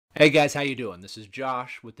Hey guys, how you doing? This is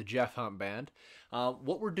Josh with the Jeff Hunt Band.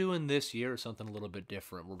 What we're doing this year is something a little bit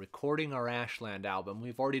different. We're recording our Ashland album.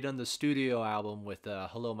 We've already done the studio album with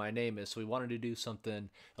Hello, My Name Is, so we wanted to do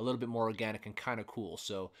something a little bit more organic and kind of cool.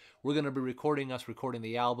 So we're going to be recording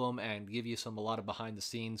the album and give you a lot of behind the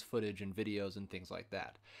scenes footage and videos and things like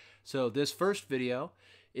that. So this first video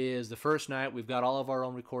is the first night. We've got all of our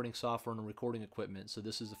own recording software and recording equipment. So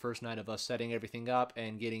this is the first night of us setting everything up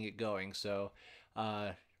and getting it going. So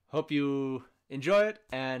hope you enjoy it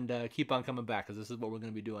and keep on coming back, because this is what we're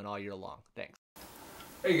going to be doing all year long. Thanks.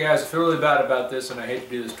 Hey guys, I feel really bad about this, and I hate to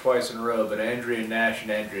do this twice in a row, but Andrea Nash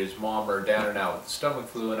and Andrea's mom are down and out with stomach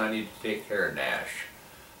flu, and I need to take care of Nash.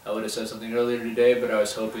 I would have said something earlier today, but I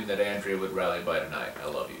was hoping that Andrea would rally by tonight. I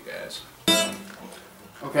love you guys.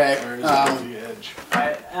 Okay.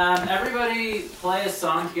 Alright, everybody play a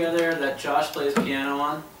song together that Josh plays piano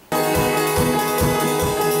on.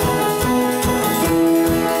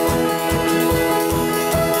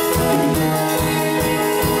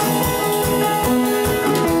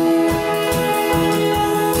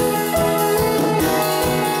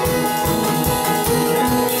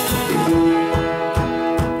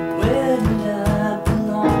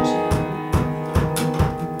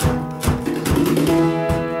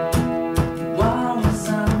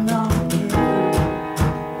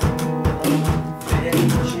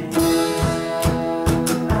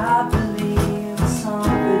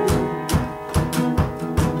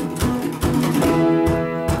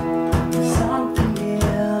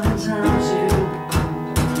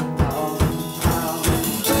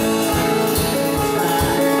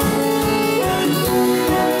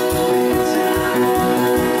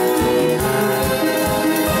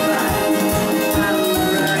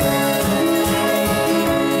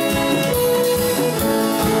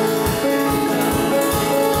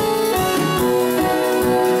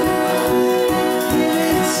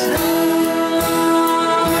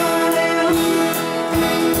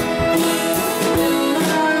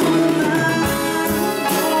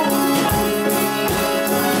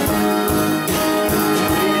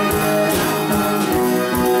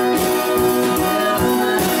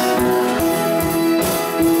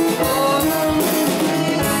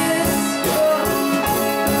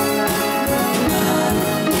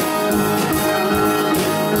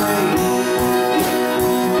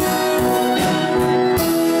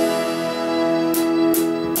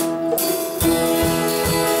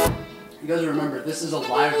 Remember, this is a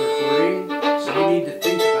live recording, so you need to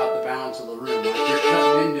think about the balance of the room. Like, you're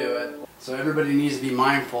cutting into it, so everybody needs to be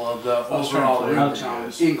mindful of the overall room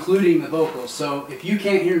tone, including the vocals. So if you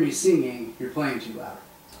can't hear me singing, you're playing too loud.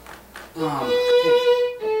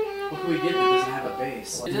 What can we get that doesn't have a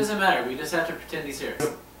bass? It doesn't matter, we just have to pretend he's here.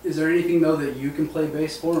 Is there anything though that you can play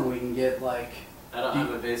bass for, and we can get like... I don't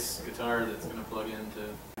have a bass guitar that's going to plug into...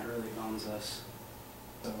 That really bones us.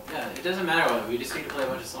 So. Yeah, it doesn't matter what, we just need to play a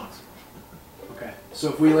bunch of songs. Okay, so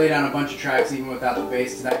if we lay down a bunch of tracks even without the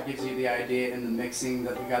bass, that gives you the idea in the mixing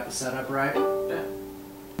that we got the setup right? Yeah.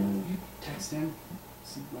 You text him,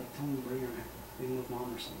 see, like tell him to bring her in with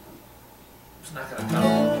mom or something. It's not gonna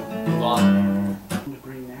come. Move on. Tell him to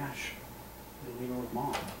bring Nash and leave her with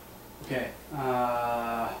mom. Okay,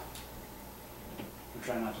 I'm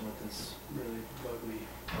trying not to let this really bug me.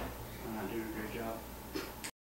 I'm not doing a great job.